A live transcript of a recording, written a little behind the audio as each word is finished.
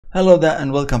Hello there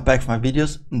and welcome back to my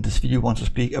videos. In this video I want to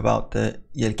speak about the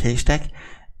ELK Stack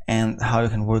and how you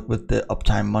can work with the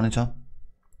uptime monitor.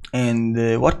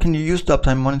 And what can you use the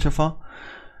uptime monitor for?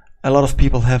 A lot of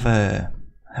people have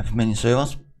many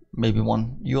servers, maybe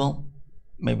one UL,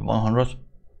 maybe 100.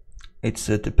 It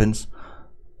depends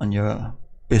on your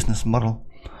business model.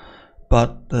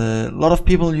 But a lot of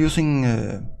people using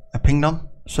a pingdom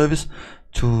service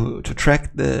to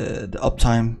track the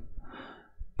uptime.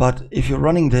 But if you're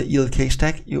running the ELK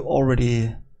stack, you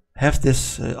already have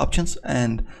this options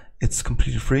and it's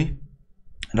completely free.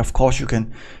 And of course you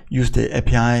can use the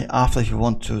API after if you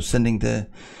want to sending the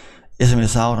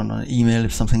SMS out on an email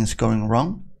if something is going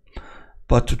wrong.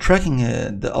 But to tracking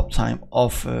the uptime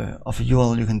of a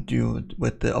UL, you can do it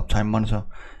with the uptime monitor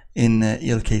in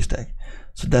ELK stack.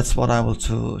 So that's what I will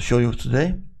show you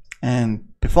today. And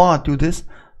before I do this,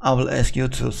 I will ask you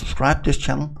to subscribe to this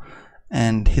channel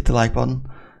and hit the like button.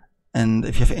 And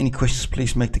if you have any questions,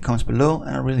 please make the comments below,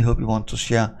 and I really hope you want to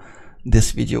share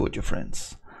this video with your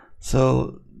friends.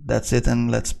 So that's it, and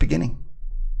let's begin.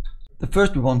 The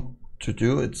first we want to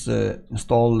do is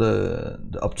install the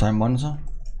uptime monitor.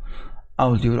 I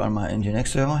will do it on my Nginx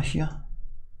server here.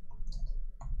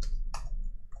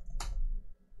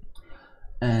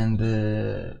 And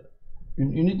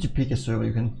you need to pick a server.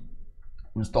 You can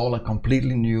install a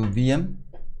completely new VM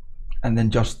and then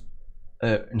just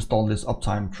install this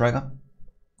uptime tracker.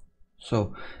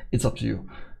 So it's up to you.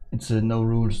 It's no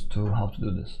rules to how to do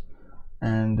this.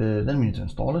 And then we need to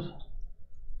install it.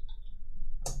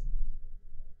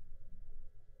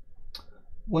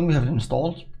 When we have it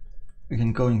installed, we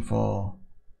can go in for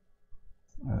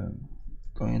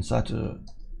going inside to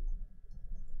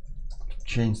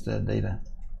change the data,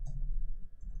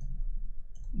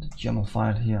 the YAML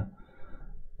file here.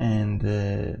 And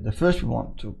the first we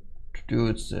want to do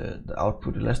it's the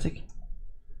output elastic,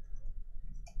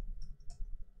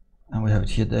 and we have it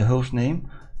here, the host name.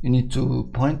 You need to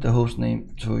point the host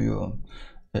name to your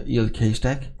ELK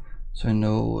stack so you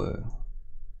know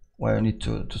where you need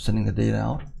to sending the data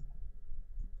out.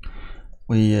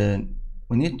 We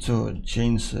need to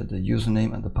change the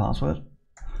username and the password.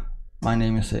 My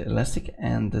name is elastic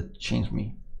and the change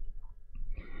me.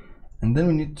 And then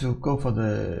we need to go for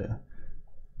to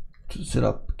set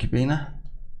up Kibana.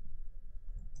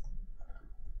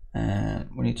 And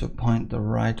we need to point the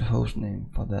right host name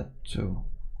for that too.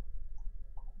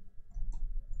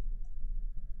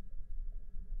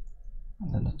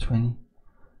 And then the 20.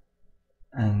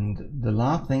 And the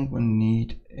last thing we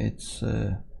need, it's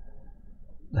the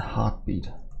heartbeat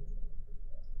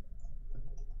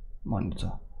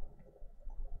monitor.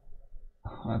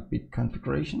 Heartbeat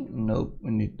configuration. No,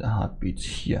 we need the heartbeats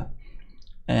here.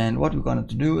 And what we're going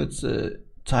to do is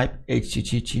type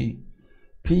HTTP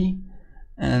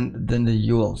and then the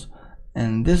ULs,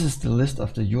 and this is the list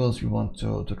of the ULs we want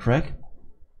to track.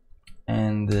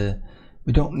 And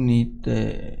we don't need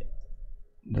the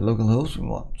local host. We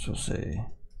want to say,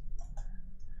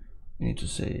 we need to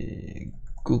say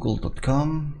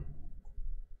google.com,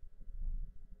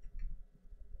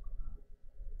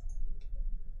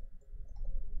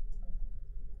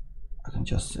 I can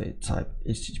just say type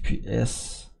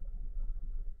HTTPS,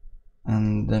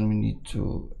 and then we need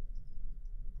to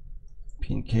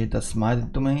PNK, that's my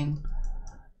domain,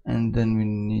 and then we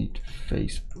need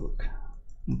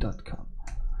facebook.com.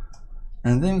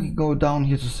 And then we can go down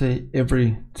here to say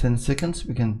every 10 seconds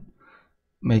we can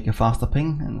make a faster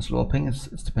ping and a slower ping. It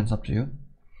depends, up to you.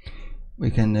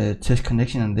 We can test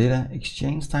connection and data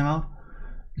exchange timeout.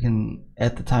 We can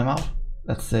add the timeout,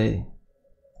 let's say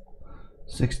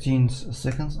 16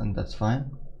 seconds, and that's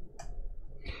fine.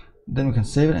 Then we can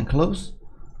save it and close,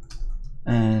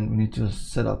 and we need to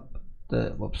set up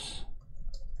the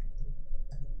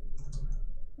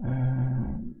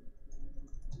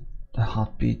the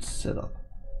heartbeat setup.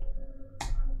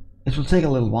 It will take a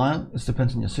little while. It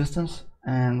depends on your systems,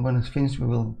 and when it's finished we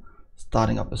will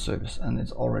starting up the service, and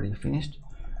it's already finished.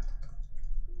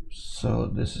 So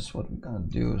this is what we're gonna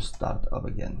do, start up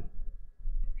again.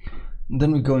 And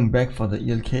then we're going back for the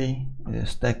ELK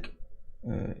stack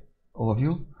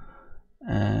overview,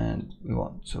 and we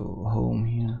want to home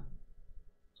here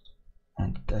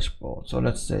and dashboard. So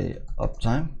let's say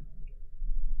uptime.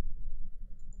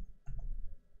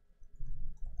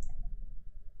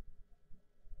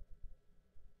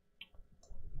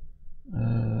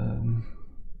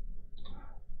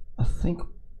 I think,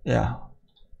 yeah,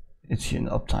 it's here in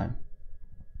uptime.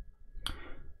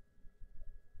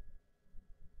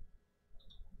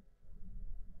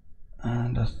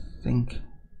 And I think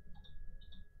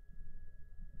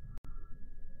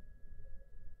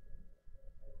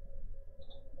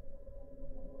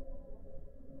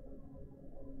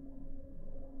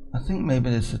think maybe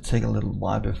this will take a little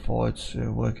while before it's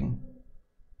working.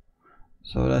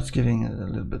 So that's giving it a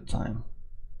little bit of time.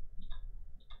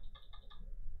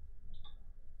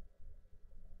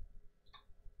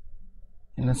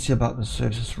 And let's see about the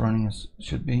services running as it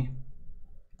should be.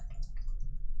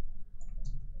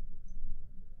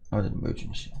 Or the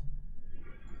emergency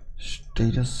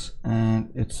status,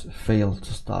 and it's failed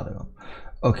to start up.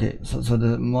 Okay, so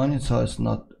the monitor is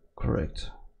not correct.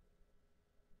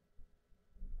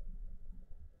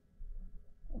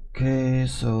 Okay,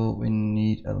 so we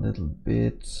need a little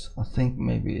bit, I think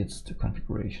maybe it's the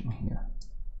configuration here.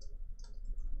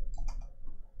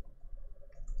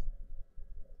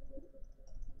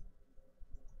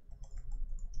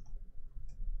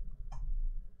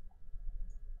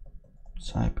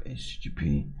 Type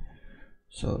HTTP,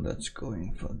 so let's go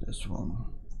in for this one,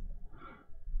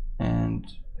 and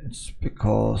it's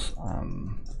because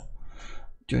I'm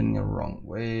doing it the wrong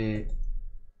way.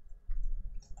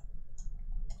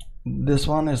 This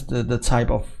one is the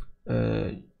type of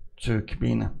to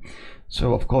Kibana,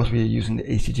 so of course we are using the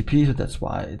HTTP, so that's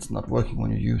why it's not working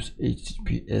when you use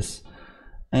HTTPS,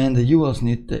 and the URLs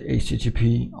need the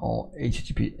HTTP or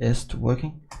HTTPS to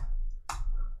working.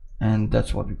 And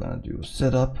that's what we're gonna do.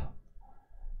 Setup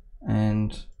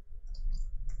and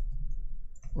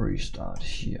restart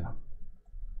here.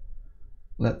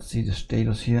 Let's see the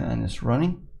status here, and it's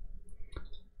running.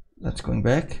 Let's going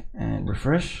back and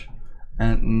refresh,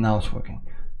 and now it's working.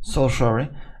 So sorry.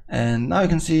 And now you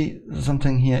can see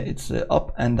something here. It's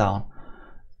up and down.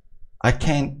 I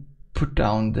can't put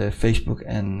down the Facebook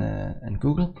and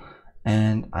Google,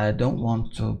 and I don't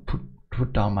want to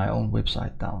put down my own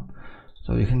website down.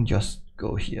 So you can just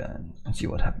go here and see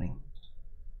what's happening.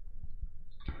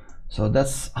 So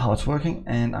that's how it's working,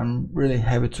 and I'm really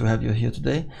happy to have you here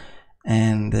today.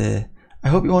 And I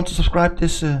hope you want to subscribe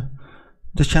this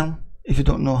channel. If you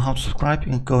don't know how to subscribe, you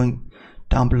can go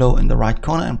down below in the right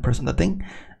corner and press on the thing,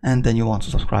 and then you want to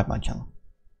subscribe my channel.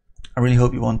 I really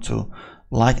hope you want to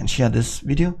like and share this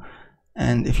video.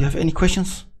 And if you have any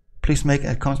questions, please make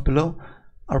a comment below.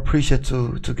 I appreciate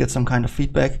to get some kind of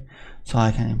feedback, so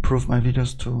I can improve my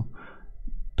videos to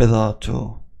better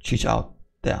to teach out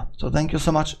there. So thank you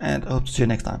so much, and I hope to see you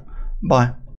next time.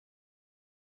 Bye.